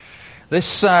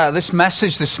This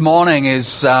message this morning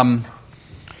is one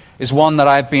that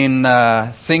I've been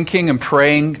thinking and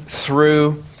praying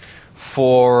through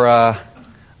for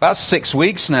about 6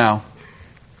 weeks now,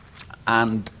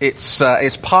 and it's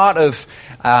part of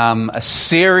a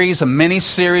series, a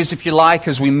mini-series, if you like,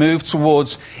 as we move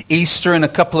towards Easter in a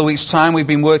couple of weeks' time. We've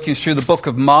been working through the book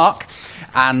of Mark.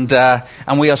 And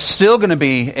we are still going to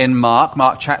be in Mark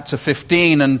chapter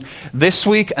 15, and this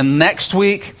week and next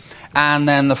week, and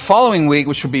then the following week,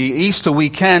 which will be Easter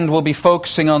weekend, we'll be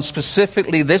focusing on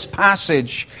specifically this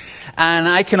passage. And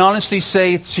I can honestly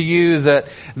say to you that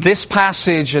this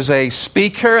passage, as a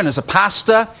speaker and as a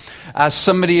pastor, as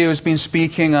somebody who has been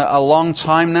speaking a long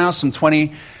time now, some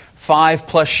 25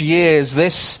 plus years,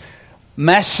 this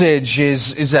message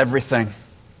is everything.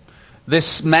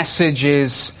 This message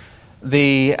is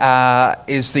the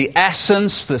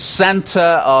essence, the center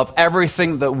of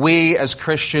everything that we as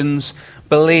Christians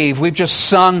believe. We've just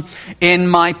sung, "In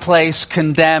my place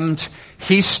condemned,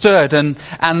 he stood." And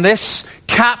this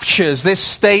captures this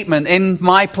statement, "In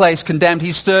my place condemned,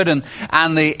 he stood,"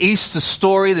 and the Easter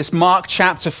story, this Mark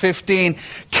chapter 15,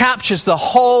 captures the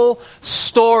whole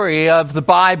story of the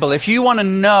Bible. If you want to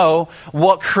know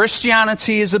what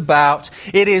Christianity is about,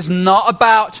 it is not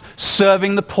about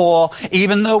serving the poor,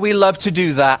 even though we love to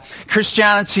do that.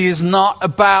 Christianity is not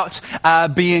about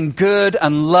being good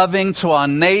and loving to our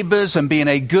neighbors and being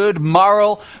a good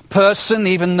moral person,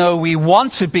 even though we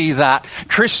want to be that.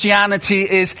 Christianity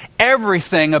is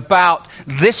everything about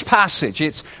this passage.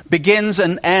 It begins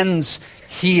and ends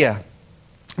here.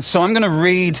 So I'm going to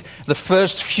read the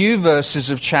first few verses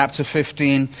of chapter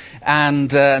 15 and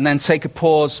then take a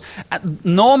pause.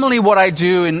 Normally what I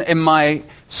do in my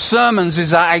sermons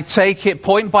is I take it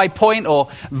point by point or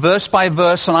verse by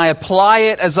verse and I apply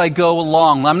it as I go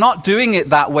along. I'm not doing it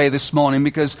that way this morning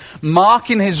because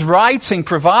Mark in his writing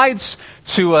provides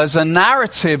to us a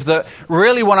narrative that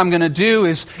really what I'm going to do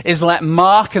is let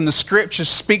Mark and the scriptures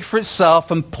speak for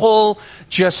itself and pull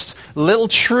just little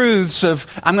truths of,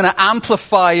 I'm going to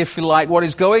amplify, if you like, what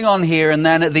is going on here, and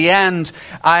then at the end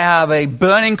I have a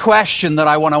burning question that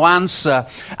I want to answer,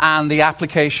 and the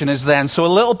application is then. So a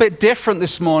little bit different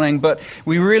this morning, but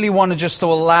we really want to just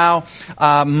allow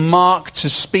Mark to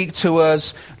speak to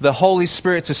us, the Holy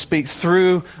Spirit to speak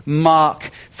through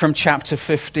Mark from chapter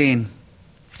 15.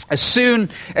 As soon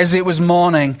as it was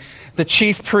morning, the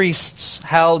chief priests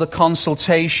held a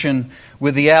consultation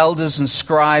with the elders and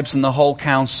scribes and the whole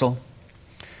council.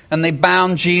 And they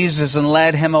bound Jesus and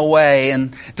led him away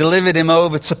and delivered him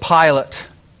over to Pilate.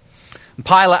 And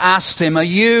Pilate asked him, "Are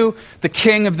you the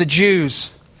king of the Jews?"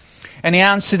 And he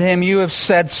answered him, "You have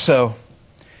said so."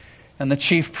 And the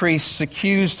chief priests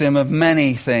accused him of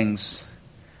many things.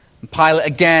 And Pilate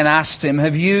again asked him,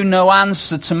 "Have you no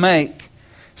answer to make?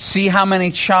 See how many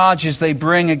charges they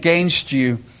bring against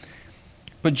you."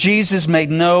 But Jesus made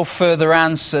no further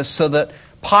answer, so that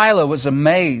Pilate was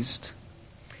amazed.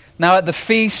 Now at the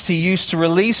feast he used to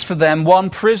release for them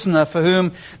one prisoner for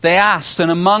whom they asked.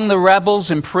 And among the rebels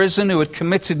in prison who had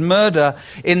committed murder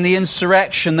in the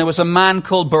insurrection, there was a man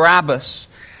called Barabbas.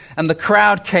 And the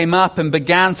crowd came up and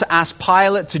began to ask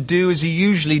Pilate to do as he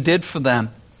usually did for them.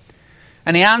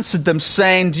 And he answered them,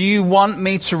 saying, "Do you want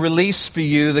me to release for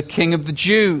you the king of the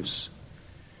Jews?"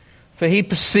 For he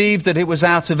perceived that it was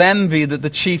out of envy that the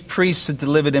chief priests had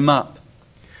delivered him up.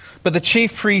 But the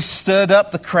chief priests stirred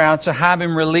up the crowd to have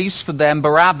him release for them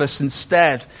Barabbas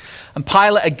instead. And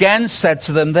Pilate again said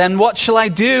to them, "Then what shall I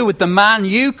do with the man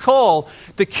you call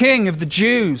the king of the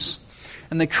Jews?"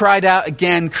 And they cried out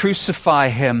again, "Crucify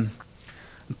him."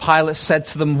 And Pilate said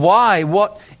to them, "Why?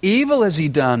 What evil has he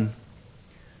done?"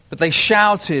 But they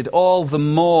shouted all the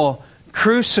more,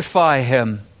 "Crucify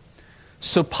him."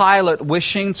 So Pilate,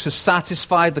 wishing to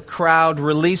satisfy the crowd,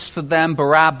 released for them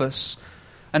Barabbas,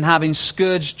 and having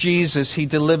scourged Jesus, he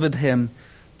delivered him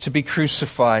to be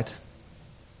crucified.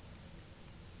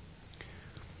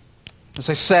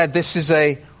 As I said, this is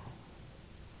a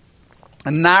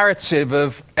narrative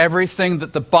of everything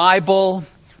that the Bible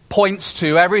points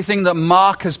to, everything that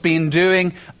Mark has been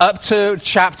doing up to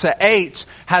chapter 8,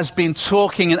 has been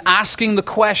talking and asking the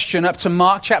question up to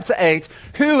Mark chapter 8,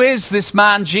 who is this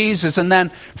man Jesus? And then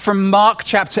from Mark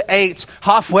chapter 8,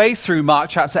 halfway through Mark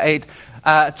chapter 8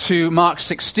 to Mark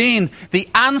 16, the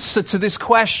answer to this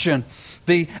question,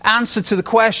 the answer to the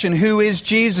question, who is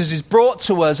Jesus, is brought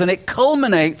to us, and it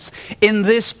culminates in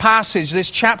this passage, this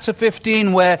chapter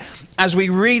 15, where as we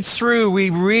read through, we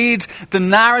read the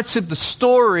narrative, the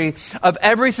story of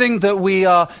everything that we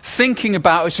are thinking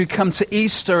about as we come to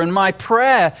Easter. And my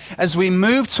prayer as we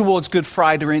move towards Good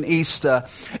Friday and Easter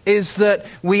is that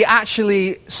we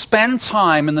actually spend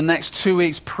time in the next 2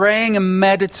 weeks praying and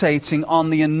meditating on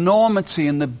the enormity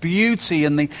and the beauty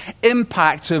and the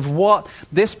impact of what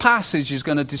this passage is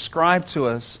going to describe to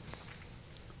us.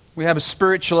 We have a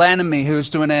spiritual enemy who is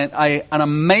doing an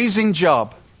amazing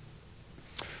job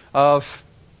of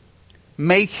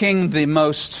making the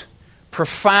most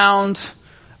profound,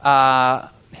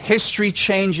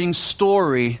 history-changing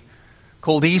story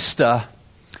called Easter,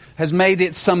 has made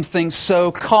it something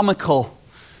so comical,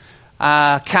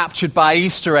 captured by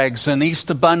Easter eggs and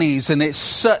Easter bunnies, and it's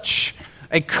such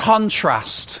a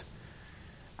contrast.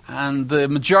 And the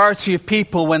majority of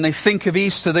people, when they think of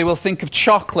Easter, they will think of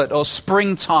chocolate or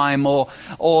springtime or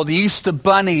the Easter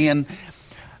bunny.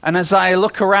 And as I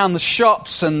look around the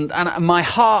shops, and my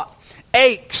heart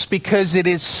aches because it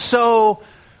is so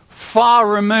far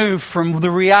removed from the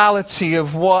reality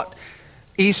of what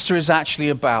Easter is actually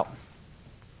about.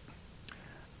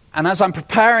 And as I'm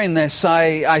preparing this,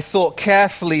 I thought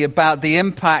carefully about the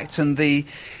impact and the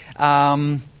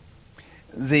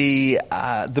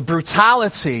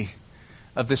brutality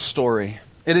of this story.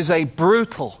 It is a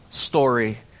brutal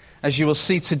story, as you will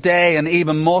see today, and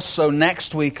even more so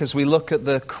next week as we look at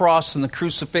the cross and the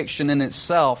crucifixion in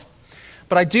itself.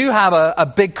 But I do have a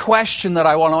big question that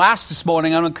I want to ask this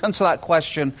morning. I'm going to come to that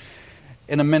question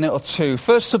in a minute or two.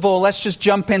 First of all, let's just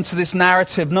jump into this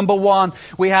narrative. Number one,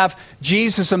 we have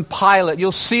Jesus and Pilate.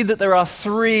 You'll see that there are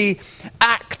 3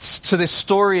 acts to this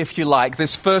story, if you like,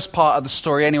 this first part of the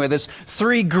story. Anyway, there's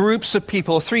 3 groups of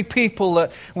people, 3 people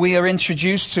that we are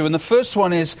introduced to. And the first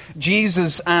one is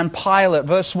Jesus and Pilate.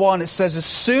 Verse 1, it says, as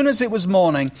soon as it was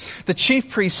morning, the chief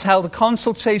priests held a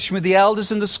consultation with the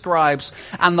elders and the scribes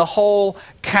and the whole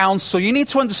council. You need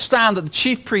to understand that the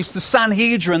chief priests, the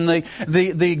Sanhedrin,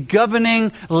 the governing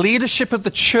leadership of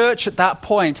the church at that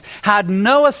point, had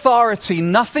no authority,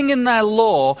 nothing in their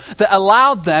law that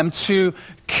allowed them to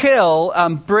kill,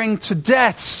 bring to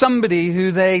death somebody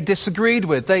who they disagreed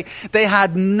with. They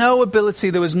had no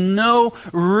ability, there was no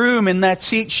room in their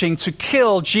teaching to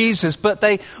kill Jesus, but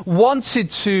they wanted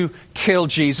to kill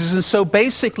Jesus. And so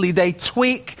basically they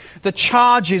tweak the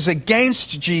charges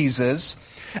against Jesus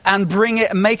and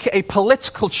make it a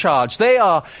political charge. They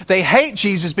hate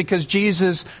Jesus because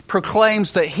Jesus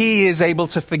proclaims that he is able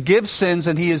to forgive sins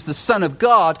and he is the Son of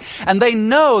God. And they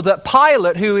know that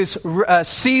Pilate, who is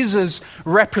Caesar's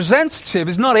representative,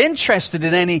 is not interested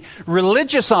in any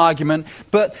religious argument,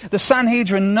 but the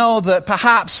Sanhedrin know that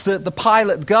perhaps the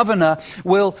Pilate governor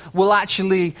will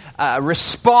actually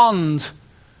respond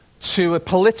to a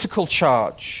political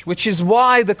charge, which is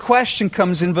why the question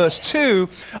comes in verse 2,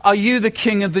 are you the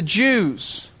king of the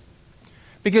Jews?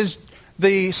 Because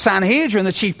the Sanhedrin,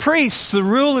 the chief priests, the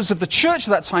rulers of the church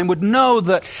at that time would know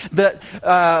that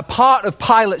part of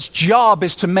Pilate's job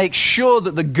is to make sure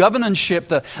that the governorship,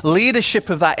 the leadership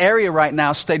of that area right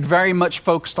now stayed very much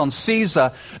focused on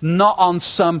Caesar, not on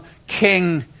some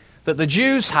king that the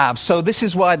Jews have. So this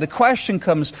is why the question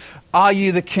comes, are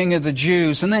you the king of the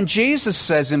Jews? And then Jesus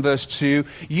says in verse 2,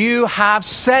 you have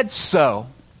said so.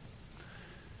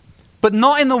 But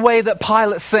not in the way that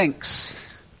Pilate thinks.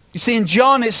 You see, in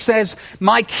John it says,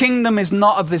 my kingdom is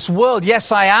not of this world.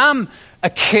 Yes, I am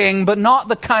a king, but not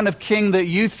the kind of king that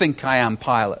you think I am,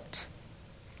 Pilate.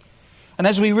 And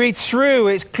as we read through,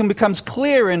 it becomes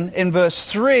clear in verse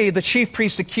 3, the chief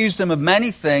priests accused him of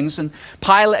many things, and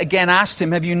Pilate again asked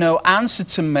him, have you no answer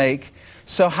to make?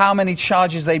 So how many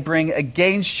charges they bring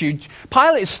against you?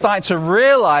 Pilate is starting to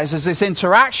realize as this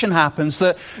interaction happens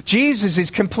that Jesus is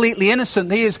completely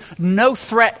innocent. He is no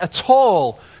threat at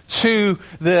all to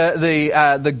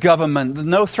the government,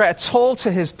 no threat at all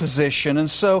to his position. And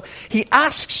so he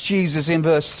asks Jesus in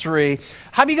verse 3,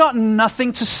 have you got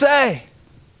nothing to say?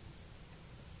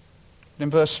 In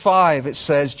verse 5 it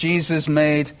says, Jesus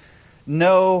made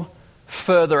no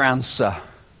further answer,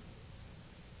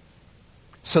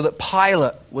 so that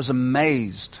Pilate was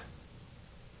amazed.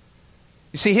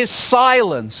 You see, his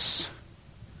silence,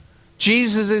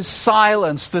 Jesus'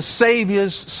 silence, the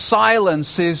Savior's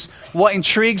silence is what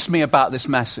intrigues me about this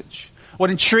message. What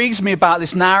intrigues me about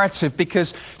this narrative,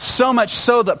 because so much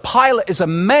so that Pilate is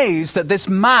amazed that this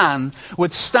man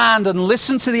would stand and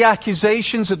listen to the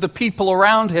accusations of the people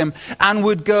around him and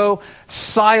would go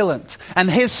silent. And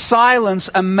his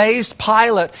silence amazed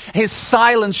Pilate. His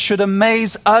silence should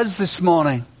amaze us this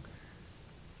morning.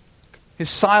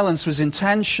 His silence was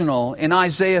intentional. In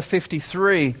Isaiah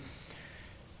 53,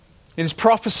 It is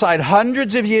prophesied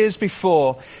hundreds of years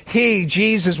before. He,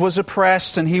 Jesus, was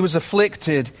oppressed and he was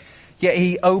afflicted, yet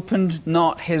he opened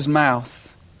not his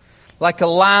mouth. Like a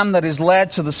lamb that is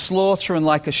led to the slaughter, and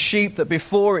like a sheep that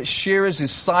before its shearers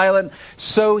is silent,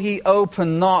 so he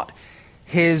opened not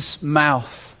his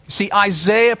mouth. You see,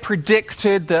 Isaiah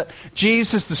predicted that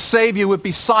Jesus, the Savior, would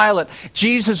be silent.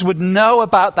 Jesus would know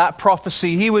about that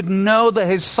prophecy. He would know that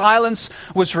his silence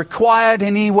was required,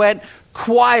 and he went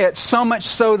quiet, so much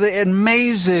so that it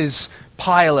amazes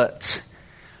Pilate.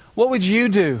 What would you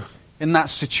do in that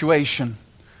situation?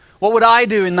 What would I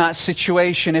do in that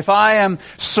situation if I am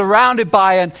surrounded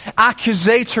by an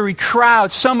accusatory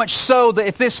crowd, so much so that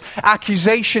if this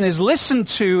accusation is listened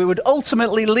to, it would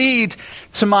ultimately lead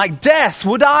to my death?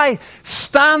 Would I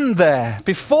stand there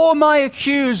before my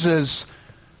accusers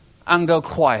and go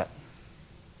quiet?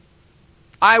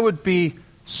 I would be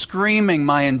screaming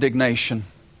my indignation.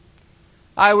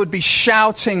 I would be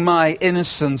shouting my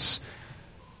innocence.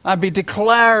 I'd be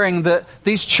declaring that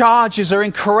these charges are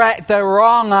incorrect, they're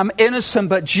wrong, I'm innocent.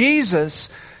 But Jesus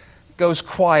goes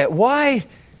quiet. Why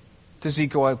does he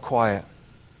go out quiet?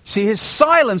 See, his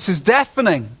silence is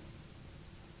deafening.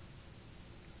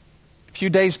 A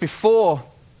few days before,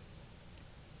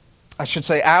 I should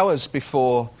say hours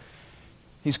before,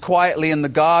 he's quietly in the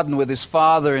garden with his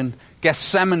Father in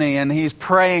Gethsemane, and he's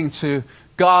praying to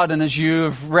God. And as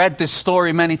you've read this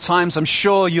story many times, I'm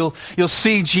sure you'll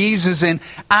see Jesus in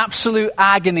absolute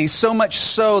agony, so much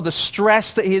so the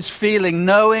stress that he is feeling,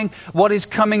 knowing what is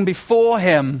coming before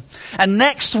him. And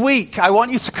next week, I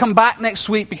want you to come back next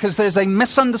week, because there's a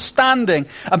misunderstanding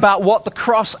about what the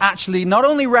cross actually not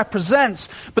only represents,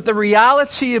 but the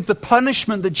reality of the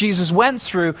punishment that Jesus went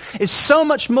through is so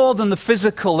much more than the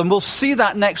physical. And we'll see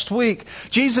that next week.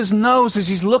 Jesus knows as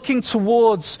he's looking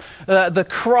towards the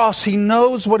cross, he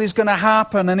knows what is going to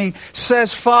happen, and he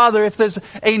says, Father, if there's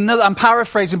another, I'm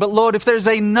paraphrasing, but Lord, if there's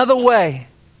another way,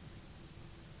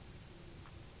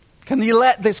 can you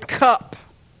let this cup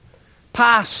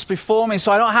pass before me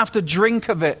so I don't have to drink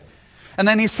of it? And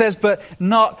then he says, but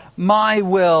not my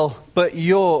will, but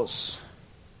yours.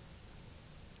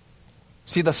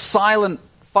 See, the silent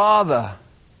Father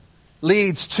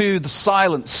leads to the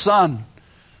silent Son,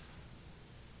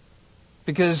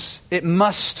 because it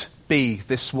must be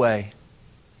this way.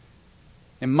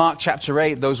 In Mark chapter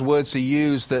 8, those words are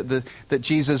used that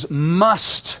Jesus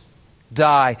must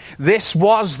die. This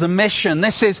was the mission.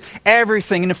 This is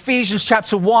everything. In Ephesians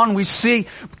chapter 1, we see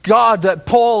God, that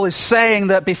Paul is saying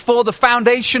that before the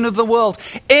foundation of the world,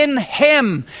 in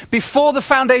him, before the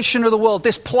foundation of the world,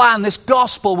 this plan, this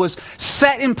gospel was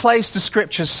set in place, the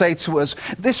scriptures say to us.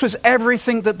 This was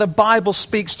everything that the Bible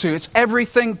speaks to. It's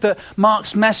everything that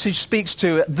Mark's message speaks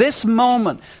to. At this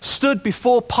moment, stood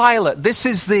before Pilate. This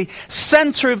is the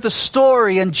center of the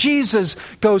story, and Jesus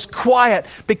goes quiet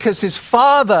because his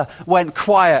Father went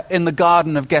quiet in the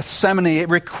Garden of Gethsemane. It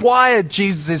required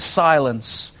Jesus'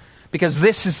 silence, because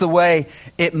this is the way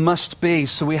it must be.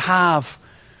 So we have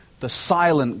the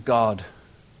silent God.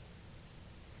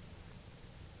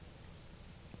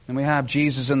 And we have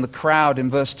Jesus in the crowd in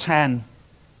verse 10.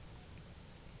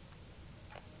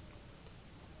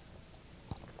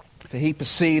 For he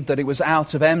perceived that it was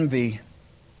out of envy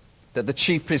that the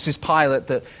chief priest, this is Pilate,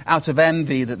 that out of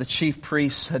envy that the chief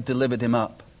priests had delivered him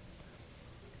up.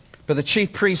 But the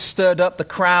chief priests stirred up the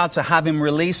crowd to have him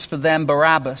release for them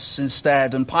Barabbas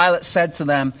instead. And Pilate said to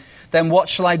them, then what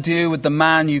shall I do with the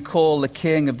man you call the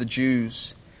King of the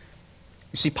Jews?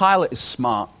 You see, Pilate is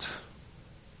smart.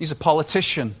 He's a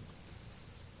politician.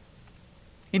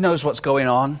 He knows what's going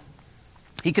on.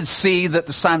 He can see that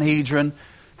the Sanhedrin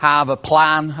have a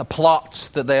plan, a plot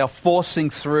that they are forcing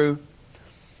through.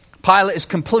 Pilate is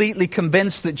completely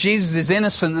convinced that Jesus is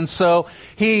innocent, and so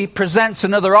he presents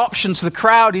another option to the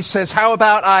crowd. He says, how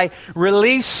about I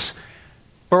release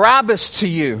Barabbas to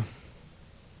you?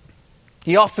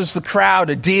 He offers the crowd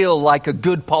a deal like a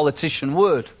good politician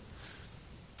would.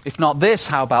 If not this,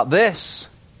 how about this?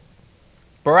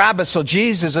 Barabbas or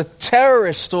Jesus, a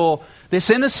terrorist or this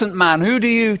innocent man, who do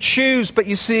you choose? But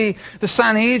you see, the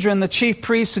Sanhedrin, the chief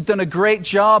priests, had done a great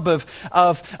job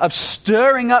of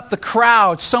stirring up the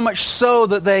crowd, so much so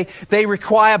that they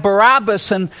require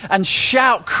Barabbas and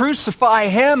shout, crucify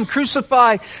him,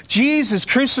 crucify Jesus,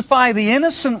 crucify the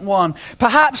innocent one.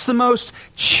 Perhaps the most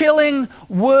chilling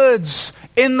words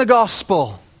in the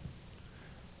gospel.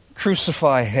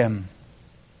 Crucify him.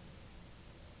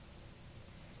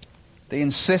 They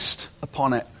insist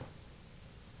upon it.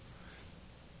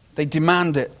 They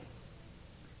demand it.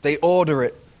 They order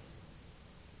it.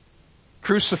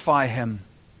 Crucify him.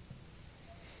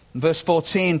 In verse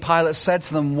 14, Pilate said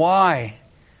to them, why?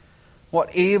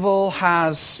 What evil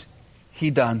has he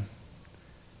done?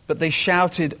 But they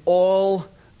shouted all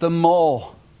the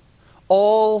more.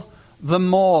 All the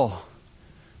more.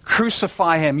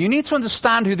 Crucify him. You need to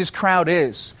understand who this crowd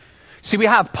is. See, we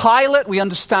have Pilate. We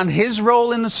understand his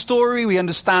role in the story. We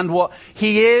understand what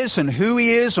he is and who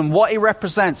he is and what he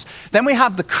represents. Then we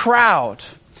have the crowd.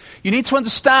 You need to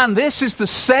understand this is the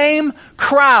same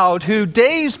crowd who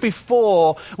days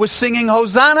before was singing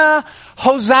Hosanna,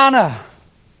 Hosanna.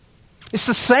 It's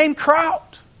the same crowd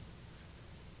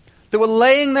that were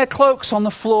laying their cloaks on the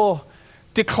floor,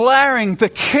 declaring the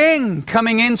King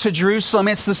coming into Jerusalem.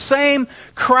 It's the same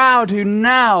crowd who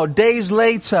now, days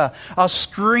later, are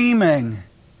screaming,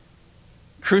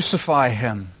 crucify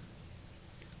him.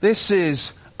 This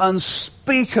is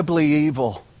unspeakably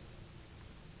evil.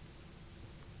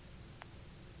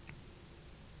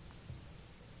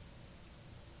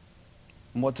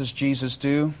 And what does Jesus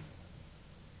do?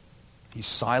 He's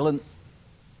silent.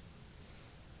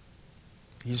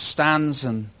 He stands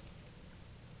and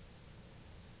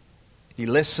he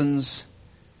listens,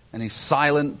 and he's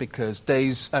silent because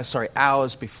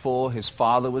hours before his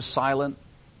Father was silent,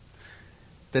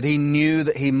 that he knew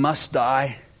that he must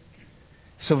die.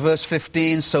 So verse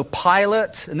 15, so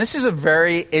Pilate, and this is a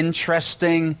very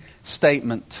interesting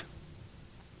statement.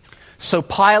 So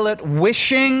Pilate,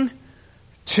 wishing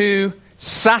to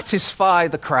satisfy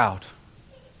the crowd,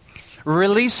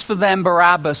 released for them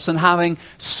Barabbas, and having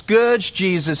scourged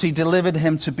Jesus, he delivered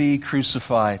him to be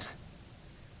crucified.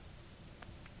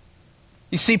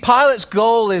 You see, Pilate's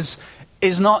goal is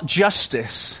not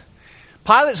justice.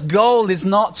 Pilate's goal is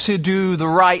not to do the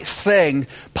right thing.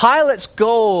 Pilate's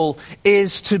goal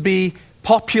is to be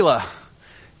popular,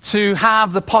 to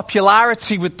have the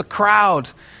popularity with the crowd.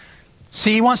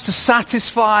 See, he wants to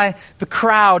satisfy the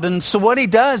crowd. And so what he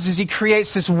does is he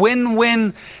creates this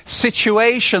win-win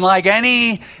situation like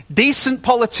any decent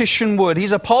politician would.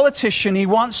 He's a politician. He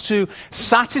wants to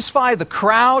satisfy the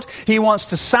crowd. He wants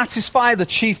to satisfy the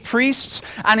chief priests.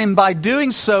 And by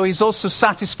doing so, he's also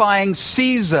satisfying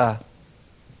Caesar.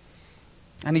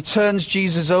 And he turns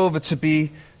Jesus over to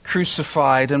be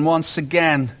crucified. And once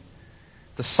again,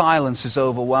 the silence is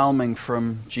overwhelming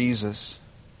from Jesus.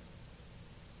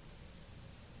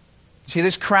 See,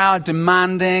 this crowd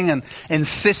demanding and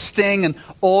insisting and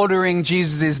ordering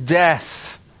Jesus'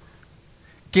 death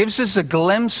gives us a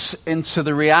glimpse into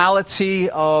the reality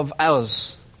of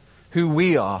us, who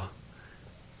we are.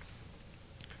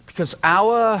 Because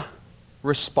our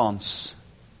response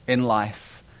in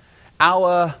life,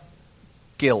 our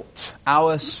guilt,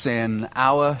 our sin,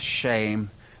 our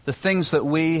shame, the things that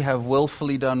we have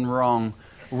willfully done wrong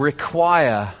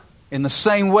require, in the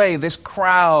same way this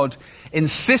crowd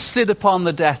insisted upon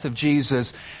the death of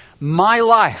Jesus, my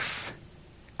life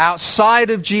outside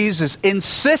of Jesus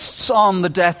insists on the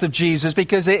death of Jesus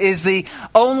because it is the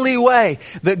only way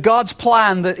that God's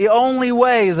plan, that the only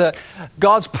way that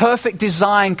God's perfect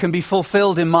design can be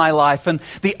fulfilled in my life, and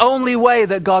the only way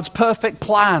that God's perfect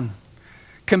plan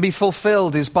can be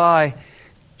fulfilled is by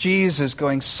Jesus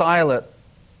going silent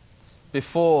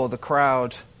before the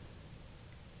crowd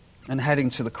and heading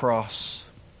to the cross.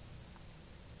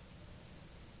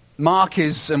 Mark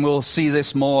is, and we'll see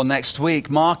this more next week,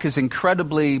 Mark is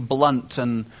incredibly blunt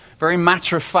and very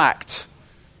matter of fact.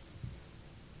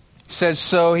 He says,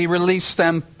 so he released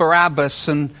them Barabbas,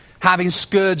 and having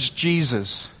scourged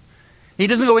Jesus. He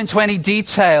doesn't go into any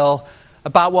detail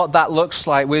about what that looks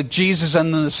like with Jesus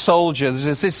and the soldiers.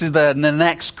 This is the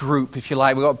next group, if you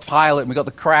like. We've got Pilate, we've got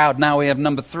the crowd. Now we have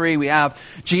number 3, we have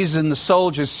Jesus and the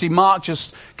soldiers. See, Mark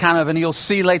just kind of, and you'll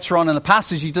see later on in the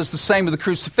passage, he does the same with the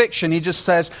crucifixion. He just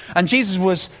says, and Jesus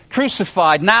was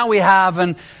crucified. Now we have,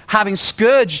 and having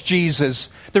scourged Jesus.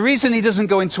 The reason he doesn't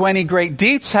go into any great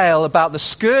detail about the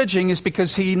scourging is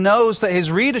because he knows that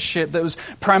his readership, that was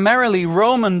primarily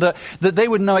Roman, that they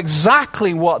would know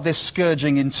exactly what this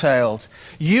scourging entailed.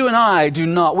 You and I do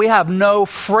not. We have no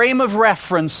frame of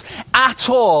reference at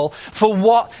all for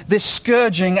what this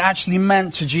scourging actually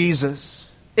meant to Jesus.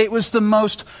 It was the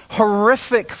most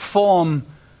horrific form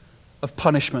of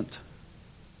punishment.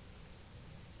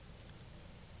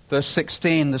 Verse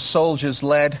 16, the soldiers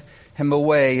led him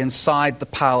away inside the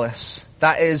palace,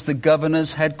 that is the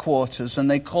governor's headquarters, and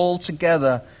they called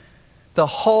together the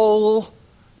whole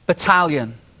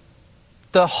battalion.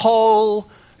 The whole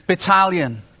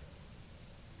battalion.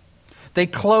 They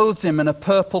clothed him in a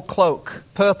purple cloak,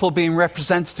 purple being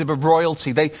representative of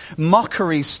royalty.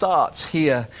 Mockery starts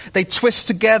here. They twist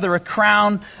together a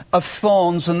crown of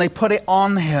thorns and they put it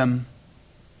on him.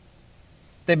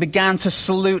 They began to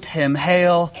salute him,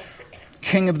 "Hail,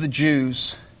 King of the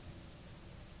Jews."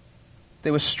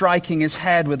 They were striking his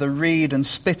head with a reed and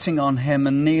spitting on him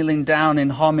and kneeling down in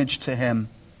homage to him.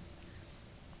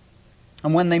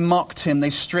 And when they mocked him, they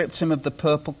stripped him of the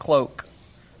purple cloak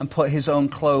and put his own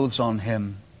clothes on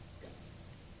him.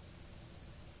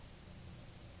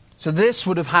 So this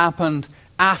would have happened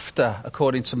after,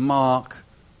 according to Mark,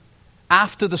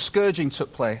 after the scourging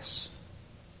took place.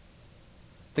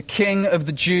 The King of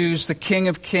the Jews, the King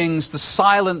of Kings, the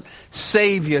silent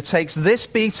Savior takes this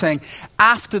beating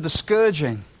after the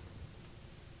scourging.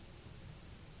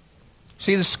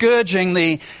 See, the scourging,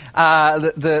 the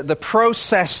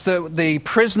process that the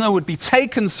prisoner would be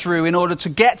taken through in order to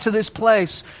get to this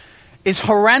place is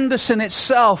horrendous in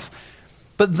itself.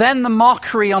 But then the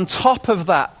mockery on top of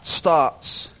that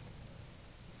starts.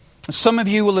 Some of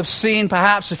you will have seen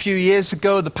perhaps a few years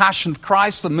ago The Passion of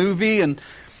Christ, the movie, and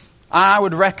I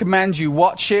would recommend you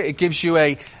watch it. It gives you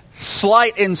a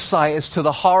slight insight as to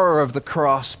the horror of the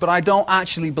cross, but I don't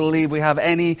actually believe we have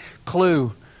any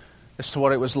clue as to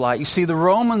what it was like. You see, the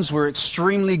Romans were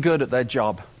extremely good at their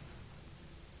job.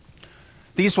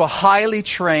 These were highly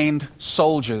trained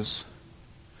soldiers.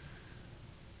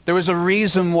 There was a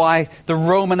reason why the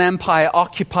Roman Empire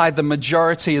occupied the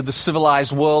majority of the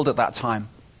civilized world at that time.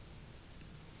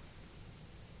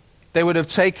 They would have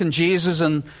taken Jesus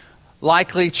and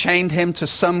likely chained him to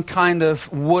some kind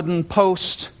of wooden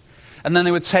post. And then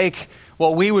they would take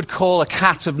what we would call a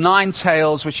cat of nine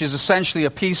tails, which is essentially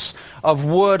a piece of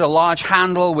wood, a large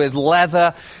handle with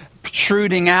leather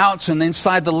protruding out. And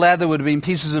inside the leather would have been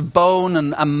pieces of bone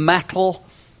and metal.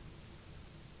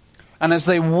 And as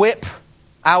they whip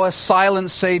our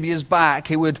silent Savior's back,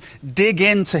 it would dig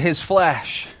into his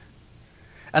flesh.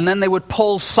 And then they would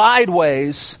pull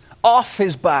sideways off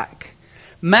his back.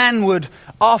 Men would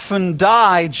often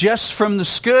die just from the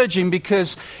scourging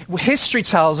because history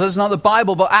tells us, not the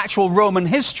Bible, but actual Roman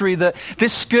history, that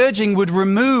this scourging would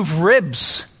remove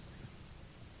ribs.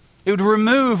 It would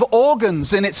remove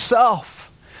organs in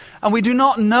itself. And we do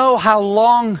not know how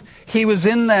long he was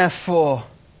in there for.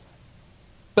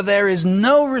 But there is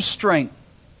no restraint.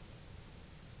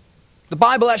 The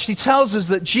Bible actually tells us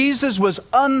that Jesus was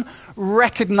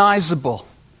unrecognizable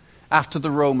after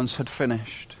the Romans had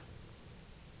finished.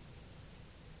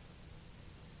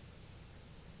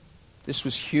 This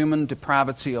was human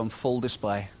depravity on full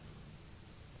display.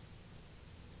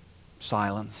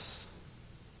 Silence.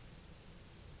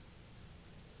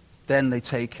 Then they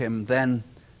take him, then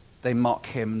they mock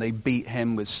him, they beat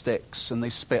him with sticks, and they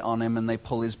spit on him, and they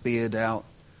pull his beard out.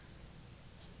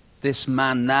 This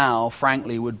man now,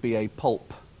 frankly, would be a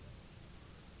pulp.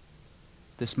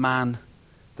 This man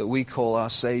that we call our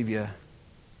Savior.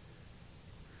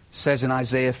 Says in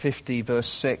Isaiah 50, verse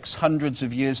 6, hundreds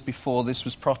of years before this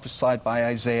was prophesied by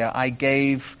Isaiah, I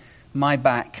gave my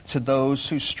back to those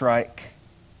who strike,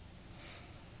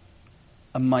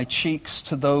 and my cheeks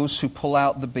to those who pull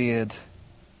out the beard.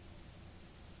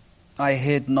 I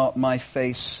hid not my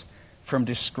face from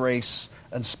disgrace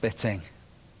and spitting.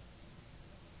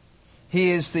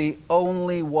 He is the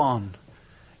only one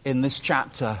in this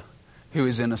chapter who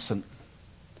is innocent.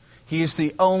 He is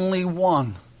the only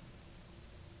one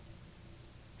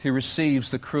who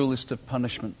receives the cruelest of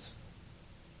punishments.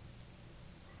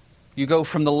 You go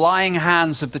from the lying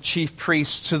hands of the chief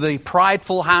priests to the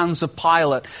prideful hands of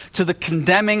Pilate, to the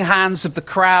condemning hands of the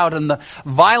crowd and the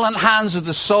violent hands of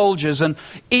the soldiers, and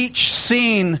each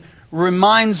scene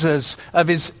reminds us of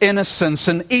his innocence,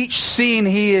 and each scene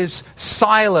he is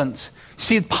silent.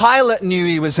 See, Pilate knew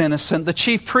he was innocent. The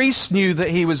chief priests knew that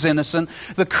he was innocent.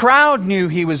 The crowd knew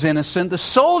he was innocent. The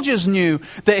soldiers knew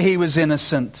that he was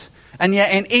innocent. And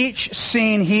yet in each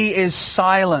scene he is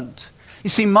silent. You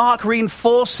see, Mark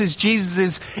reinforces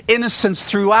Jesus' innocence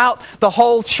throughout the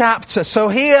whole chapter. So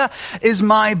here is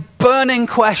my burning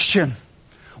question.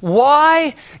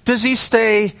 Why does he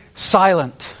stay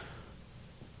silent?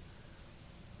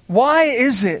 Why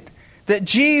is it that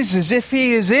Jesus, if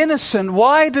he is innocent,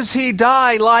 why does he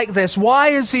die like this? Why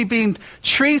is he being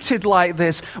treated like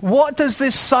this? What does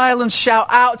this silence shout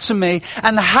out to me?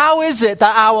 And how is it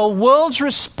that our world's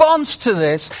response to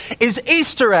this is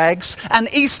Easter eggs and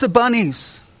Easter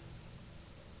bunnies?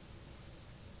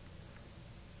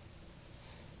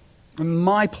 In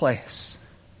my place,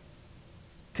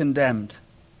 condemned,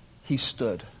 he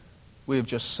stood. We have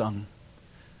just sung.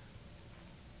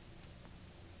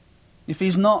 If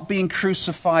he's not being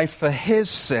crucified for his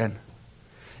sin,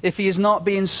 if he is not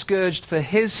being scourged for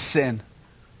his sin,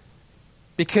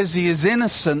 because he is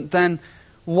innocent, then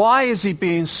why is he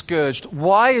being scourged?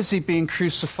 Why is he being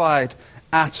crucified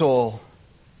at all?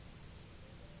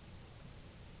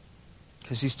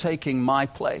 Because he's taking my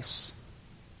place.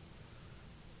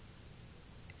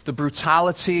 the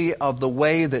brutality of the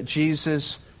way that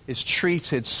Jesus is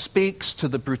treated speaks to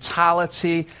the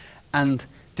brutality and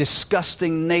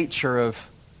disgusting nature of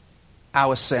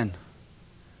our sin.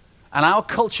 And our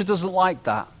culture doesn't like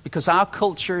that, because our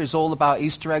culture is all about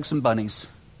Easter eggs and bunnies.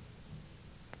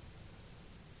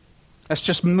 Let's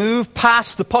just move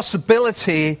past the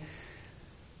possibility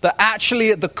that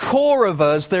actually at the core of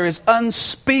us there is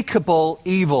unspeakable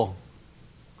evil.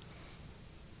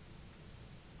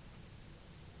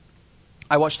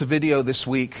 I watched a video this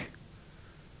week.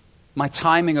 My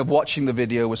timing of watching the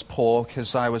video was poor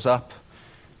because I was up,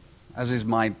 as is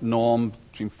my norm,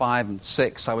 between 5 and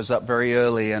 6. I was up very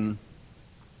early and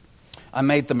I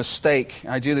made the mistake.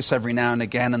 I do this every now and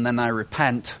again, and then I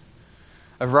repent.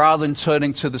 Of rather than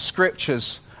turning to the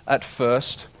scriptures at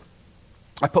first,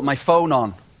 I put my phone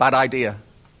on. Bad idea.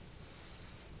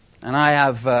 And I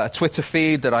have a Twitter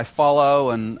feed that I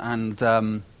follow, and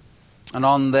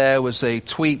on there was a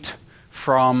tweet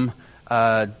from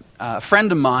a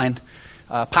friend of mine,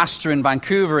 a pastor in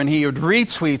Vancouver, and he had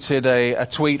retweeted a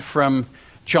tweet from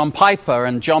John Piper,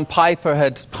 and John Piper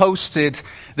had posted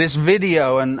this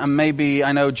video, and maybe,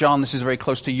 I know, John, this is very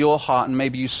close to your heart, and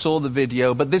maybe you saw the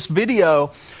video, but this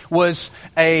video was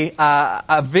a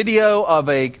video of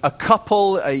a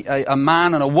couple, a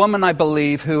man and a woman, I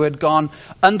believe, who had gone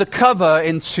undercover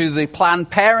into the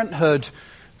Planned Parenthood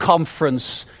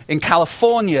conference in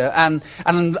California, and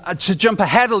to jump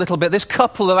ahead a little bit, this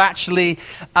couple have actually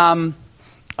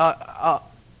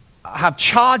have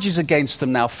charges against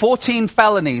them now, 14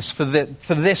 felonies for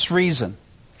this reason,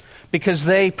 because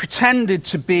they pretended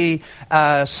to be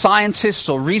scientists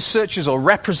or researchers or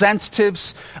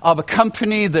representatives of a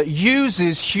company that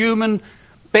uses human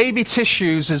baby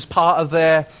tissues as part of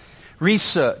their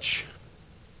research,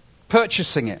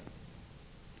 purchasing it.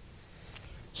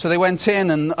 So they went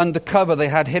in, and undercover they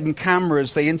had hidden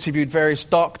cameras, they interviewed various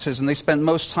doctors, and they spent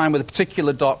most time with a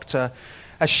particular doctor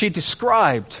as she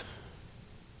described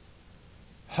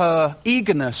her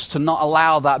eagerness to not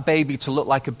allow that baby to look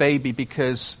like a baby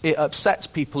because it upsets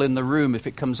people in the room if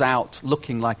it comes out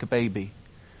looking like a baby.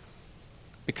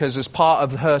 Because as part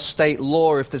of her state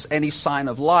law, if there's any sign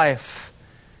of life,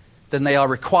 then they are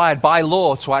required by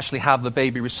law to actually have the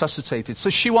baby resuscitated. So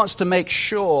she wants to make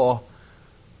sure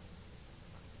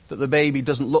that the baby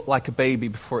doesn't look like a baby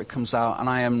before it comes out. And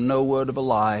I am no word of a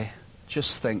lie.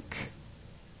 Just think.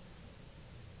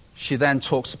 She then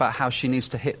talks about how she needs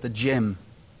to hit the gym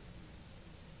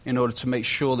in order to make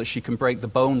sure that she can break the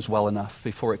bones well enough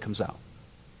before it comes out.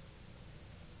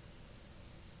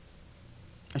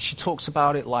 And she talks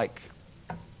about it like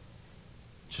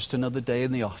just another day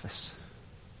in the office.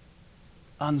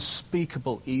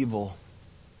 Unspeakable evil.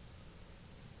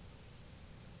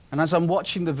 And as I'm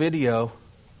watching the video,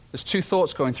 there's two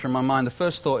thoughts going through my mind. The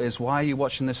first thought is, why are you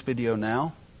watching this video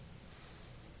now?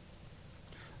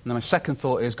 And then my second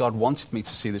thought is, God wanted me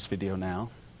to see this video now.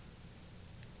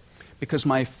 Because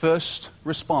my first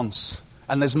response,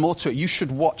 and there's more to it, you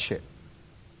should watch it.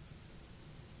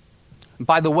 And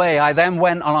by the way, I then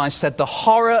went and I said, the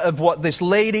horror of what this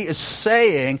lady is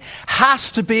saying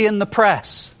has to be in the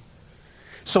press.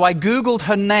 So I Googled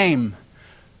her name.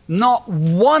 Not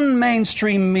one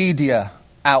mainstream media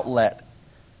outlet.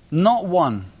 Not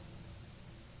one.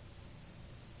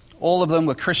 All of them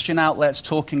were Christian outlets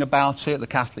talking about it, the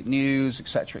Catholic News,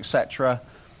 etc., etc.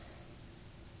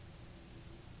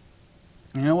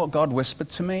 You know what God whispered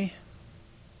to me?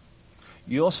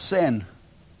 Your sin,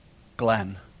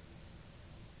 Glenn,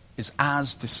 is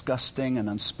as disgusting and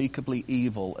unspeakably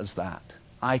evil as that.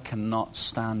 I cannot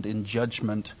stand in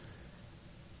judgment,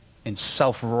 in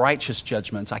self-righteous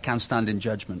judgment. I can stand in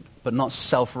judgment, but not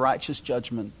self-righteous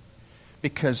judgment.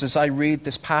 Because as I read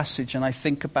this passage and I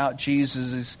think about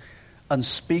Jesus'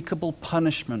 unspeakable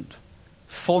punishment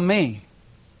for me,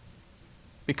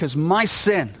 because my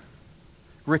sin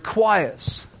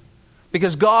requires,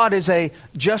 because God is a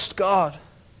just God.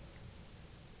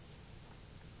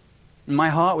 My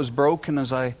heart was broken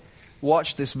as I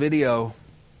watched this video.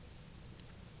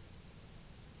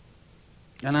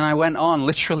 And then I went on,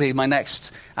 literally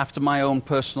after my own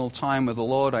personal time with the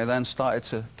Lord, I then started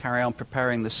to carry on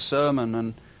preparing this sermon,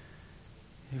 and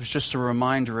it was just a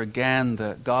reminder again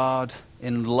that God,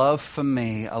 in love for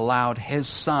me, allowed His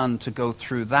Son to go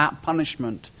through that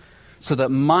punishment so that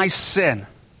my sin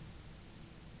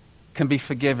can be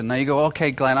forgiven. Now you go,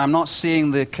 okay, Glenn, I'm not seeing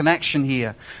the connection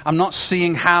here. I'm not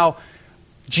seeing how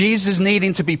Jesus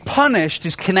needing to be punished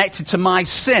is connected to my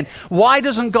sin. Why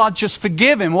doesn't God just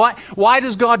forgive him? Why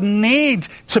does God need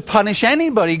to punish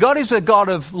anybody? God is a God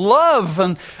of love.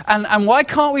 And why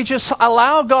can't we just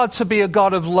allow God to be a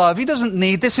God of love? He doesn't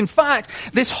need this. In fact,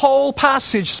 this whole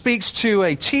passage speaks to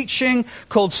a teaching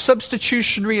called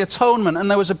substitutionary atonement. And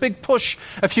there was a big push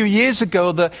a few years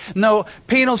ago that no,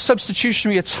 penal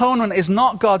substitutionary atonement is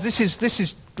not God. This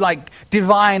is like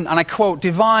divine, and I quote,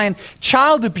 divine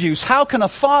child abuse. How can a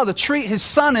father treat his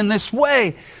son in this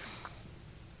way?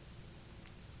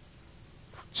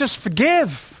 Just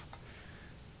forgive.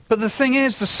 But the thing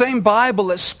is, the same Bible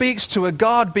that speaks to a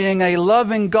God being a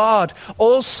loving God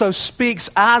also speaks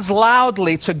as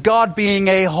loudly to God being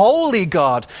a holy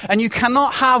God. And you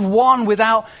cannot have one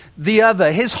without the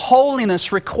other. His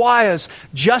holiness requires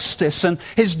justice, and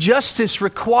his justice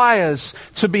requires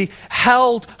to be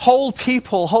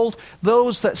hold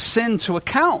those that sin to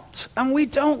account. And we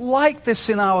don't like this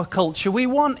in our culture. We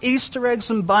want Easter eggs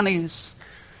and bunnies.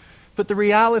 But the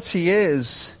reality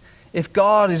is, if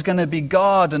God is going to be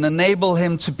God and enable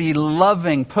him to be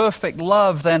loving, perfect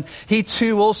love, then he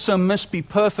too also must be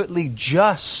perfectly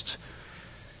just.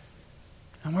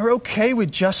 And we're okay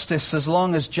with justice as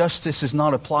long as justice is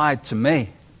not applied to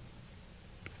me.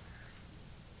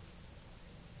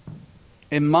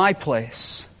 In my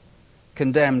place,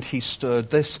 condemned he stood.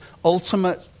 This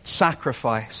ultimate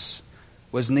sacrifice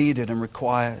was needed and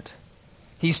required.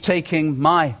 He's taking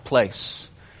my place.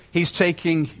 He's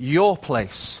taking your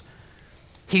place.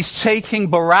 He's taking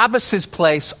Barabbas'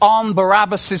 place on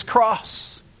Barabbas'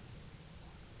 cross.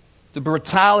 The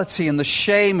brutality and the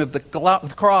shame of the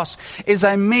cross is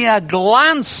a mere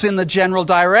glance in the general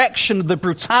direction of the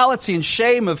brutality and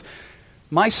shame of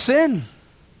my sin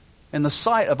in the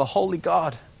sight of a holy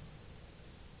God.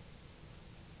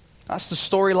 That's the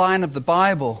storyline of the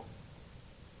Bible.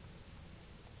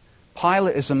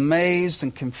 Pilate is amazed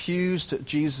and confused at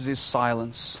Jesus'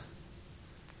 silence.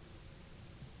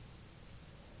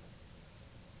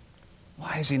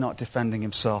 Why is he not defending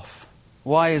himself?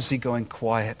 Why is he going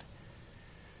quiet?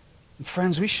 And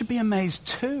friends, we should be amazed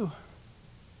too.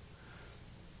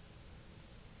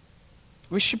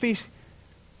 We should be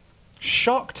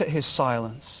shocked at his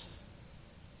silence.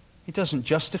 He doesn't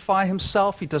justify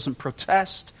himself. He doesn't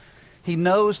protest. He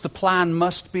knows the plan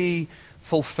must be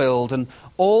fulfilled. And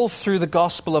all through the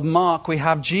Gospel of Mark, we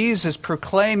have Jesus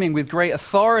proclaiming with great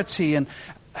authority and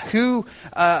who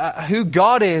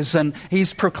God is, and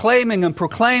he's proclaiming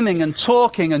and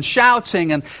talking and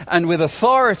shouting and with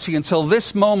authority until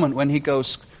this moment when he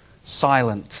goes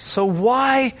silent. So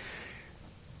why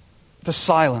the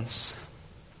silence?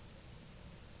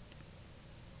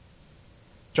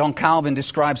 John Calvin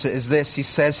describes it as this. He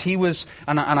says he was,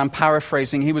 and I'm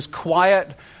paraphrasing, he was quiet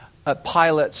at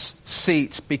Pilate's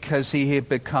seat because he had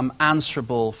become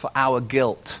answerable for our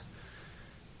guilt.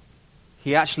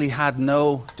 He actually had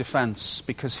no defense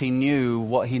because he knew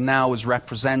what he now was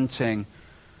representing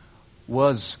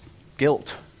was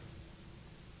guilt.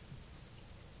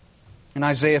 In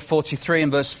Isaiah 43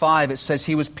 and verse 5, it says,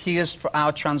 he was pierced for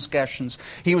our transgressions.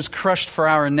 He was crushed for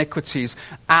our iniquities.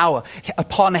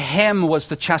 Upon him was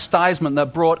the chastisement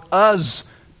that brought us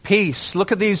peace.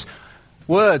 Look at these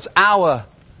words. Our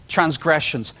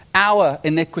transgressions, our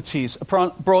iniquities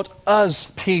brought us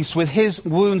peace. With his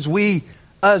wounds we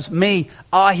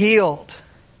are healed.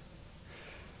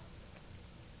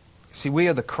 See, we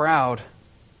are the crowd.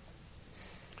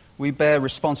 We bear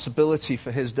responsibility for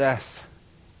his death.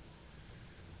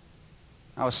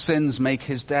 Our sins make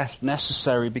his death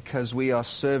necessary because we are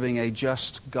serving a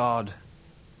just God.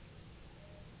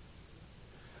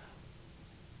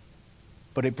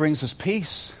 But it brings us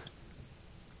peace.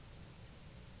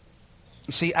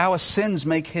 You see, our sins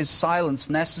make his silence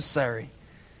necessary.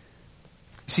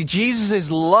 See,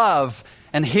 Jesus' love,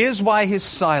 and here's why he's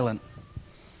silent.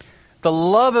 The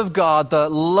love of God, the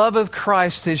love of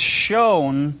Christ is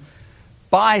shown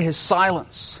by his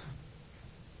silence.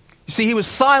 You see, he was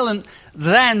silent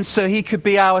then so he could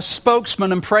be our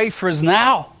spokesman and pray for us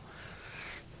now.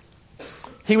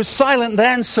 He was silent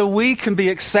then so we can be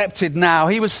accepted now.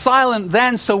 He was silent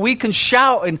then so we can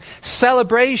shout in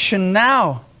celebration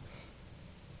now.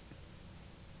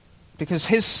 Because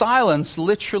his silence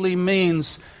literally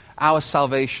means our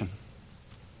salvation.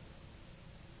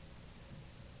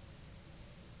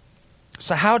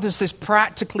 So how does this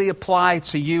practically apply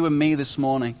to you and me this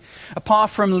morning?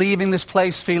 Apart from leaving this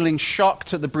place feeling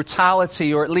shocked at the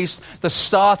brutality, or at least the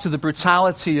start of the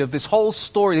brutality of this whole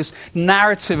story, this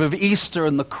narrative of Easter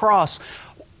and the cross,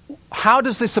 how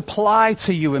does this apply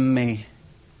to you and me?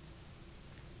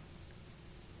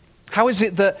 How is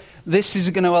it that this is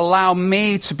going to allow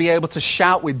me to be able to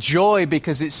shout with joy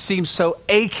because it seems so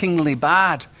achingly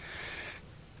bad.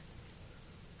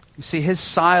 You see, his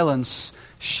silence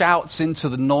shouts into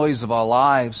the noise of our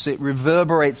lives. It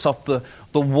reverberates off the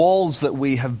walls that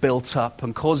we have built up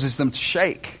and causes them to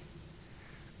shake.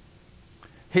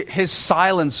 His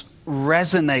silence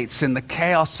resonates in the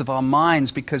chaos of our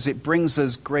minds because it brings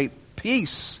us great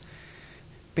peace,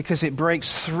 because it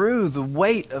breaks through the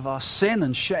weight of our sin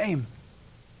and shame.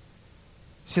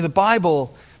 See, the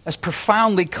Bible, as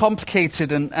profoundly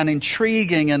complicated and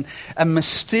intriguing and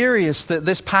mysterious that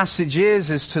this passage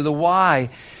is as to the why,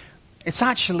 it's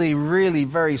actually really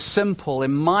very simple.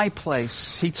 In my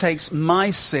place, he takes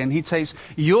my sin. He takes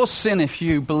your sin if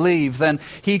you believe. Then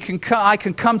I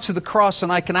can come to the cross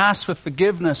and I can ask for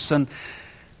forgiveness. And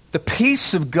the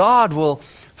peace of God will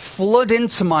flood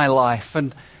into my life.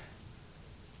 And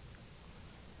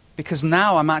because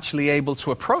now I'm actually able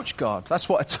to approach God. That's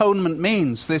what atonement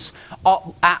means, this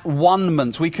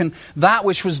at-one-ment. That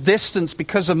which was distant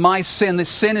because of my sin, this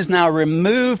sin is now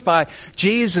removed by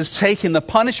Jesus taking the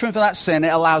punishment for that sin. It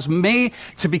allows me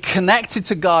to be connected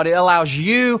to God. It allows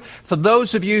you, for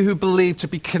those of you who believe, to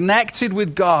be connected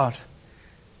with God.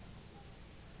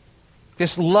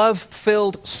 This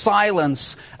love-filled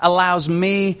silence allows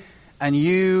me and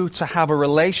you to have a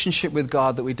relationship with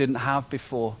God that we didn't have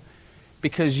before.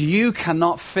 Because you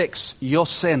cannot fix your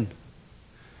sin.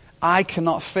 I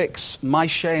cannot fix my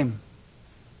shame.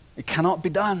 It cannot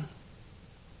be done.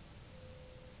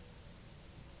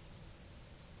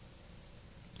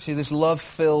 See, this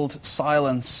love-filled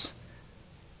silence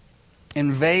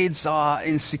invades our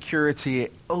insecurity.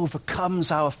 It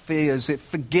overcomes our fears. It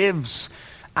forgives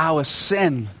our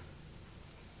sin.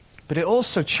 But it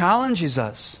also challenges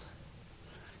us.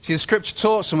 See, the Scripture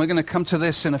talks, and we're going to come to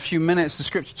this in a few minutes, the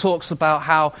Scripture talks about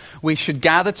how we should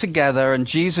gather together, and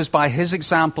Jesus, by his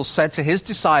example, said to his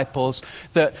disciples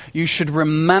that you should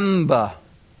remember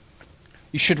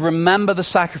the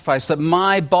sacrifice, that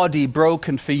my body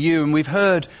broken for you. And we've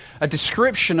heard a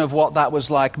description of what that was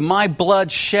like. My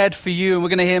blood shed for you. And we're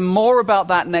going to hear more about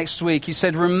that next week. He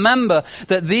said, remember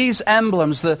that these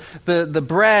emblems, the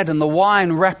bread and the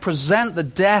wine, represent the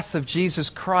death of Jesus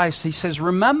Christ. He says,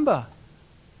 remember.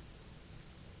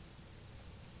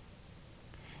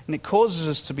 And it causes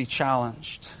us to be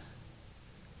challenged.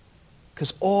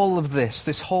 Because all of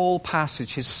this whole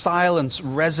passage, his silence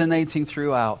resonating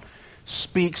throughout,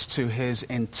 speaks to his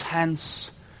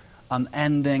intense,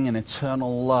 unending, and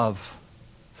eternal love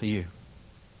for you.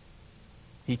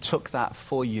 He took that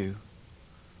for you.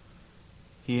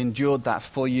 He endured that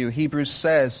for you. Hebrews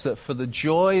says that for the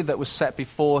joy that was set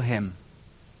before him,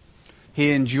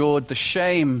 he endured the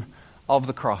shame of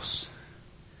the cross.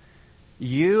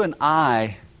 You and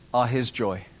I are his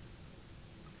joy.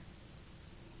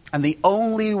 And the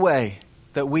only way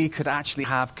that we could actually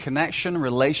have connection,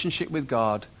 relationship with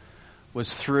God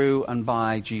was through and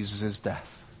by Jesus'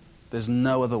 death. There's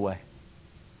no other way.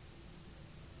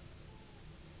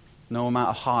 No amount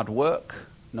of hard work,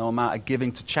 no amount of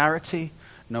giving to charity,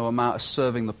 no amount of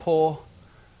serving the poor,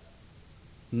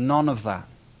 none of that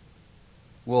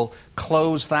will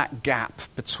close that gap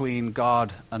between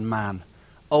God and man.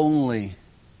 Only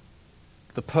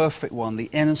the perfect one, the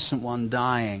innocent one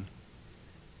dying,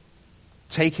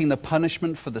 taking the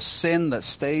punishment for the sin that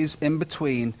stays in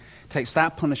between, takes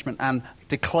that punishment and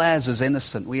declares us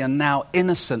innocent. We are now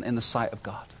innocent in the sight of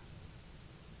God.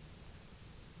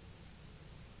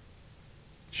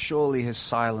 Surely his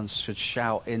silence should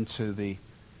shout into the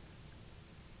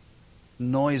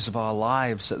noise of our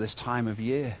lives at this time of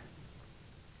year.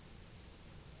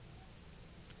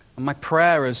 And my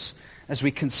prayer as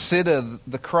we consider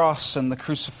the cross and the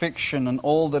crucifixion and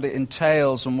all that it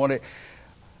entails and what it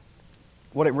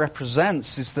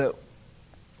represents is that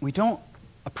we don't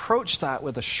approach that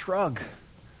with a shrug,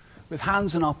 with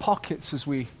hands in our pockets as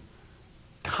we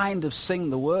kind of sing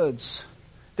the words.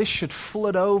 This should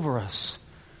flood over us,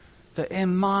 that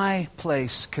in my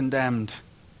place condemned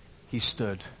he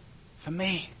stood for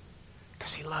me,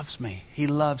 because he loves me. He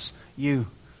loves you.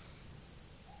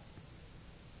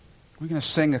 We're going to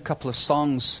sing a couple of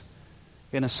songs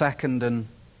in a second, and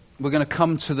we're going to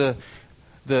come to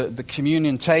the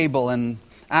communion table, and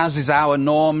as is our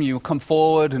norm, you come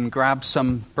forward and grab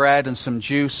some bread and some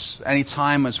juice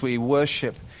anytime as we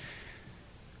worship.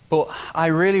 But I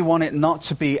really want it not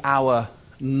to be our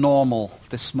normal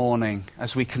this morning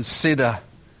as we consider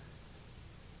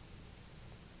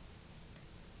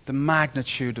the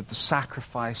magnitude of the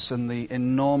sacrifice and the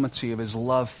enormity of his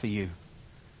love for you.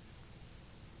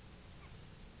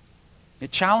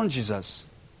 It challenges us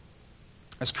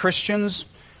as Christians,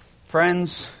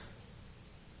 friends.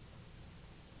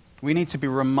 We need to be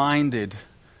reminded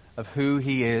of who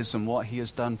He is and what He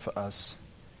has done for us.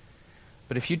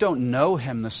 But if you don't know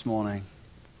Him this morning,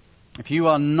 if you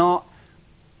are not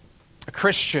a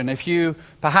Christian, if you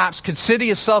perhaps consider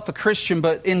yourself a Christian,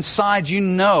 but inside you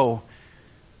know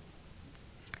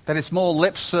that it's more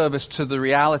lip service to the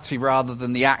reality rather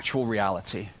than the actual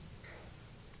reality,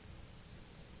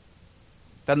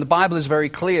 then the Bible is very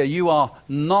clear. You are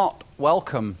not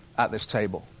welcome at this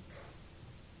table.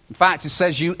 In fact, it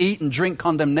says you eat and drink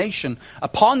condemnation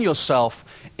upon yourself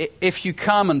if you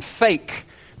come and fake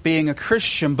being a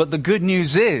Christian. But the good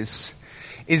news is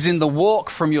in the walk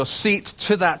from your seat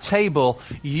to that table,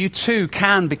 you too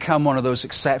can become one of those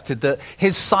accepted, that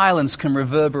His silence can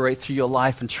reverberate through your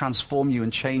life and transform you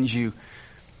and change you.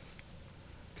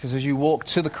 Because as you walk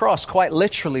to the cross, quite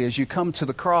literally as you come to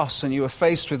the cross and you are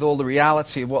faced with all the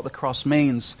reality of what the cross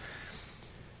means,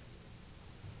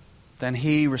 then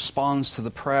He responds to the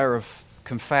prayer of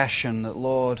confession that,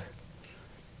 Lord,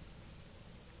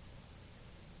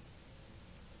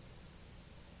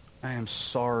 I am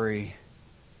sorry.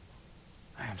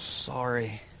 I am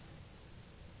sorry.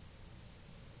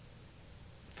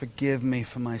 Forgive me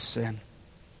for my sin.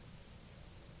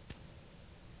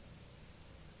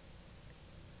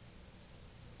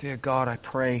 Dear God, I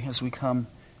pray as we come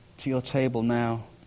to your table now,